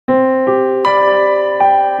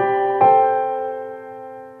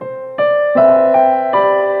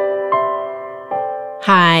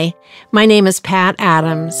Hi, my name is Pat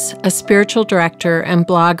Adams, a spiritual director and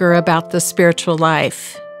blogger about the spiritual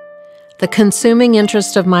life. The consuming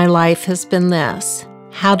interest of my life has been this: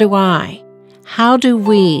 how do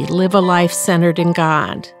we live a life centered in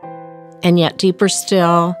God? And yet deeper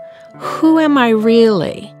still, who am I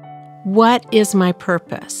really? What is my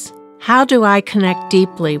purpose? How do I connect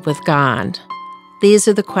deeply with God? These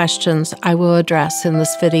are the questions I will address in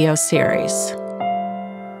this video series.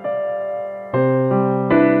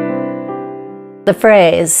 The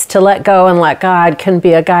phrase, to let go and let God, can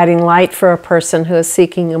be a guiding light for a person who is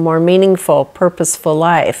seeking a more meaningful, purposeful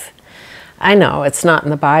life. I know it's not in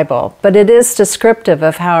the Bible, but it is descriptive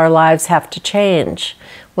of how our lives have to change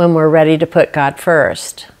when we're ready to put God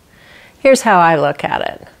first. Here's how I look at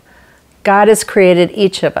it. God has created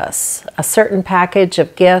each of us a certain package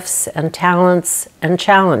of gifts and talents and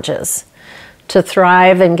challenges to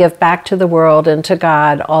thrive and give back to the world and to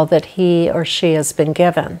God all that he or she has been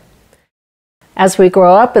given. As we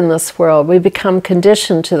grow up in this world, we become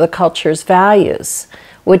conditioned to the culture's values,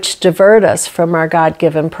 which divert us from our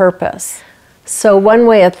God-given purpose. So one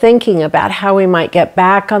way of thinking about how we might get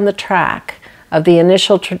back on the track of the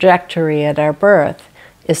initial trajectory at our birth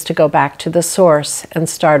is to go back to the source and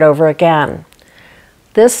start over again,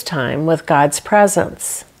 this time with God's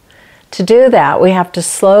presence. To do that, we have to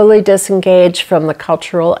slowly disengage from the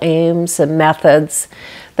cultural aims and methods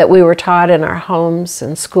that we were taught in our homes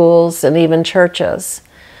and schools and even churches.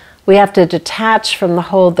 We have to detach from the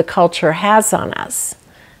hold the culture has on us.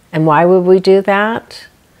 And why would we do that?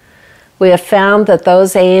 We have found that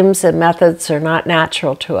those aims and methods are not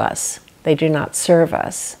natural to us. They do not serve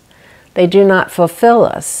us. They do not fulfill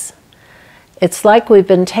us. It's like we've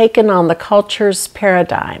been taken on the culture's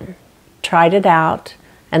paradigm, tried it out,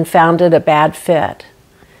 and found it a bad fit.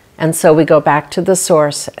 And so we go back to the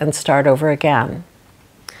source and start over again.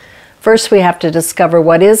 First, we have to discover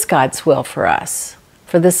what is God's will for us,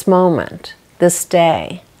 for this moment, this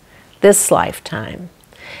day, this lifetime.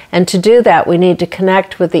 And to do that, we need to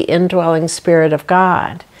connect with the indwelling Spirit of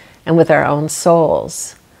God and with our own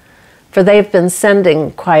souls. For they've been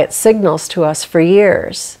sending quiet signals to us for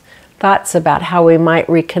years, thoughts about how we might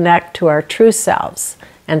reconnect to our true selves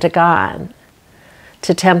and to God,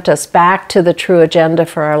 to tempt us back to the true agenda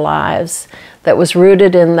for our lives that was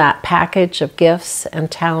rooted in that package of gifts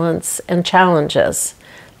and talents and challenges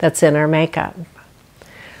that's in our makeup.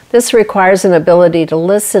 This requires an ability to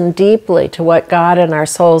listen deeply to what God and our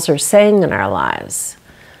souls are saying in our lives.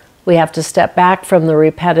 We have to step back from the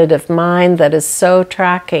repetitive mind that is so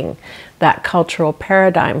tracking that cultural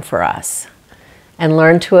paradigm for us and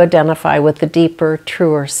learn to identify with the deeper,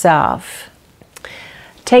 truer self.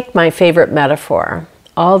 Take my favorite metaphor.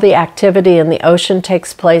 All the activity in the ocean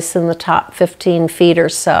takes place in the top 15 feet or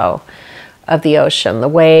so of the ocean, the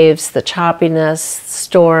waves, the choppiness,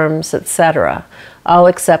 storms, etc., all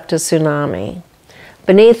except a tsunami.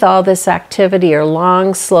 Beneath all this activity are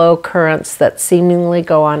long, slow currents that seemingly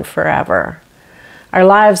go on forever. Our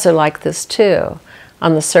lives are like this too.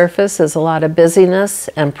 On the surface is a lot of busyness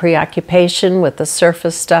and preoccupation with the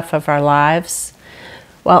surface stuff of our lives,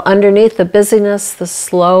 while underneath the busyness, the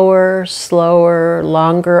slower,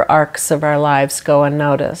 longer arcs of our lives go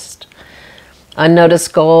unnoticed.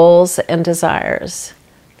 Unnoticed goals and desires.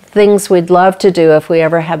 Things we'd love to do if we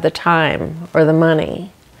ever had the time or the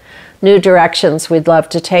money. New directions we'd love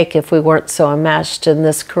to take if we weren't so enmeshed in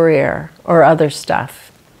this career or other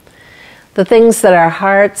stuff. The things that our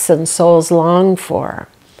hearts and souls long for.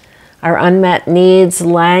 Our unmet needs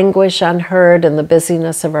languish unheard in the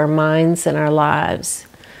busyness of our minds and our lives.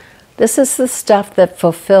 This is the stuff that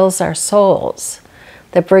fulfills our souls,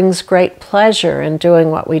 that brings great pleasure in doing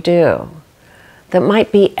what we do, that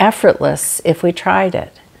might be effortless if we tried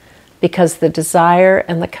it, because the desire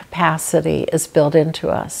and the capacity is built into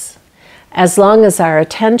us. As long as our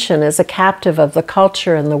attention is a captive of the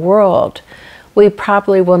culture and the world, we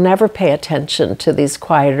probably will never pay attention to these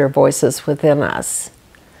quieter voices within us.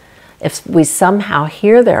 If we somehow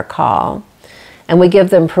hear their call and we give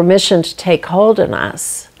them permission to take hold in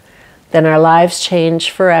us, then our lives change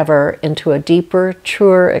forever into a deeper,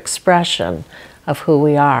 truer expression of who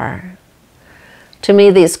we are. To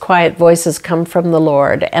me, these quiet voices come from the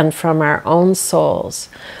Lord and from our own souls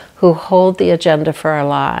who hold the agenda for our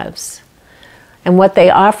lives. And what they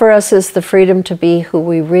offer us is the freedom to be who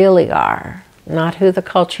we really are, not who the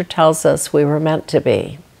culture tells us we were meant to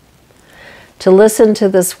be. To listen to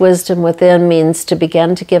this wisdom within means to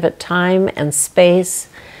begin to give it time and space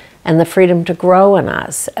and the freedom to grow in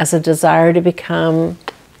us as a desire to become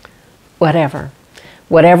whatever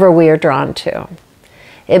we are drawn to.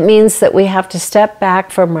 It means that we have to step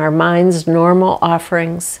back from our mind's normal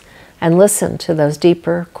offerings and listen to those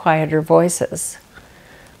deeper, quieter voices.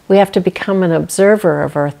 We have to become an observer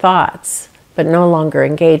of our thoughts, but no longer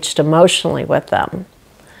engaged emotionally with them.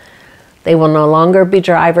 They will no longer be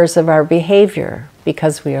drivers of our behavior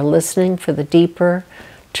because we are listening for the deeper,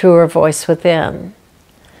 truer voice within.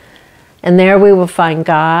 And there we will find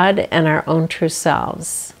God and our own true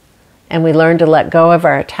selves. And we learn to let go of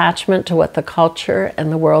our attachment to what the culture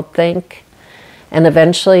and the world think, and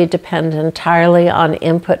eventually depend entirely on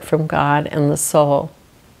input from God and the soul.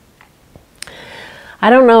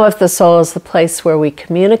 I don't know if the soul is the place where we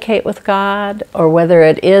communicate with God or whether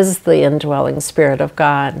it is the indwelling Spirit of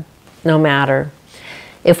God. No matter.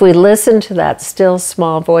 If we listen to that still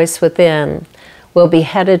small voice within, we'll be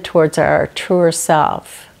headed towards our truer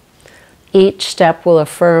self. Each step will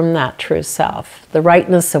affirm that true self, the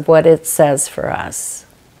rightness of what it says for us.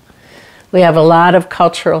 We have a lot of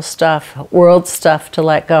cultural stuff, world stuff to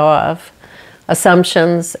let go of,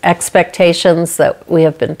 assumptions, expectations that we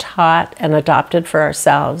have been taught and adopted for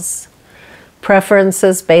ourselves,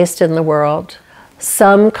 preferences based in the world,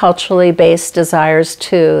 some culturally based desires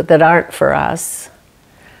too that aren't for us.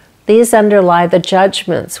 These underlie the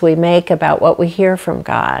judgments we make about what we hear from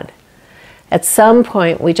God. At some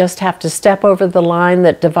point, we just have to step over the line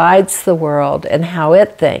that divides the world and how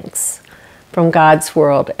it thinks from God's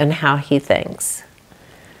world and how He thinks.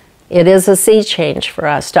 It is a sea change for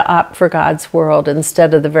us to opt for God's world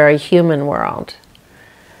instead of the very human world.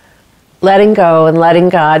 Letting go and letting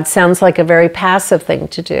God sounds like a very passive thing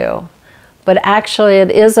to do, but actually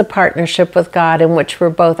it is a partnership with God in which we're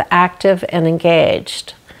both active and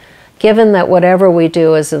engaged. Given that whatever we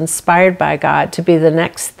do is inspired by God to be the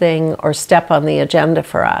next thing or step on the agenda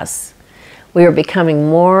for us, we are becoming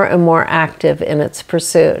more and more active in its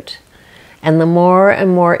pursuit. And the more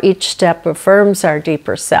and more each step affirms our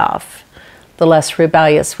deeper self, the less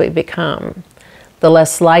rebellious we become, the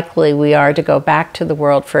less likely we are to go back to the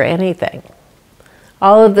world for anything.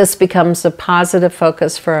 All of this becomes a positive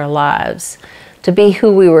focus for our lives, to be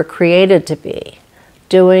who we were created to be,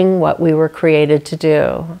 doing what we were created to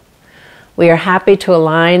do. We are happy to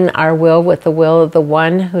align our will with the will of the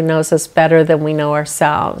one who knows us better than we know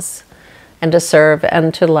ourselves, and to serve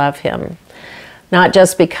and to love Him, not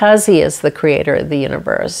just because He is the creator of the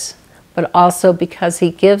universe, but also because He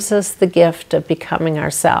gives us the gift of becoming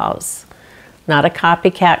ourselves, not a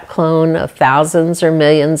copycat clone of thousands or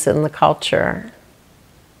millions in the culture.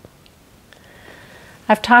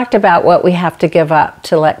 I've talked about what we have to give up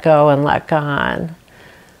to let go and let God.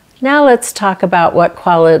 Now let's talk about what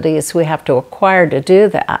qualities we have to acquire to do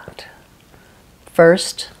that.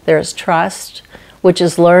 First, there's trust, which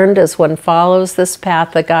is learned as one follows this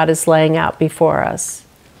path that God is laying out before us.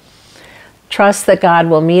 Trust that God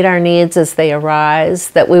will meet our needs as they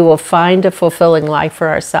arise, that we will find a fulfilling life for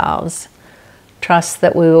ourselves. Trust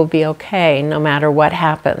that we will be okay no matter what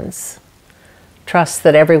happens. Trust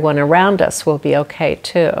that everyone around us will be okay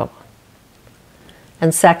too.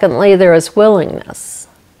 And secondly, there is willingness.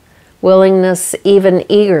 Willingness, even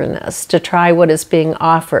eagerness, to try what is being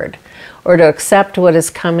offered or to accept what is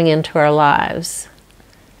coming into our lives.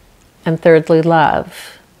 And thirdly,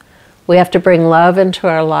 love. We have to bring love into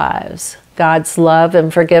our lives, God's love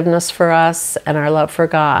and forgiveness for us and our love for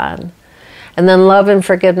God, and then love and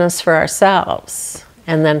forgiveness for ourselves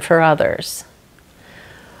and then for others.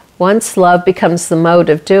 Once love becomes the mode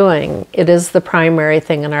of doing, it is the primary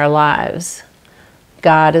thing in our lives.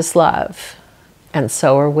 God is love, and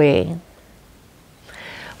so are we.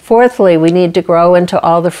 Fourthly, we need to grow into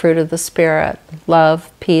all the fruit of the Spirit: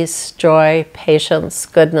 love, peace, joy, patience,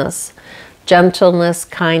 goodness, gentleness,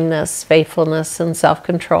 kindness, faithfulness, and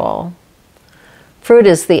self-control. Fruit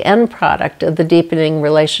is the end product of the deepening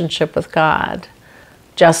relationship with God,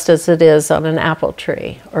 just as it is on an apple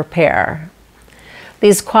tree or pear.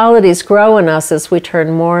 These qualities grow in us as we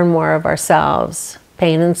turn more and more of ourselves,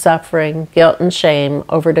 pain and suffering, guilt and shame,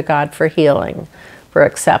 over to God for healing, for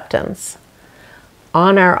acceptance.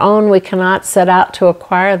 On our own, we cannot set out to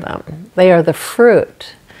acquire them. They are the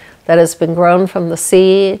fruit that has been grown from the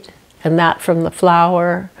seed, and that from the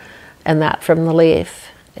flower, and that from the leaf.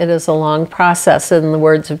 It is a long process. In the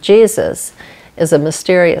words of Jesus, is a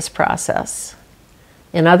mysterious process.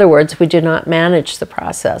 In other words, we do not manage the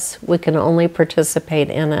process. We can only participate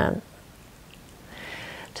in it.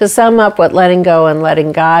 To sum up what letting go and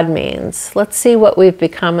letting God means, let's see what we've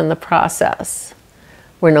become in the process.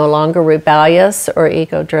 We're no longer rebellious or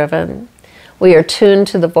ego-driven. We are tuned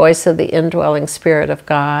to the voice of the indwelling Spirit of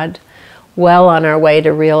God, well on our way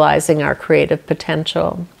to realizing our creative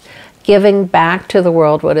potential, giving back to the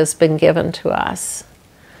world what has been given to us.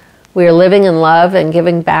 We are living in love and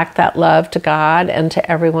giving back that love to God and to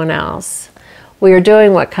everyone else. We are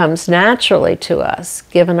doing what comes naturally to us,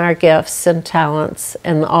 given our gifts and talents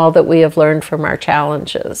and all that we have learned from our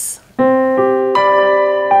challenges.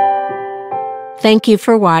 Thank you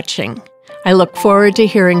for watching. I look forward to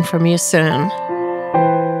hearing from you soon.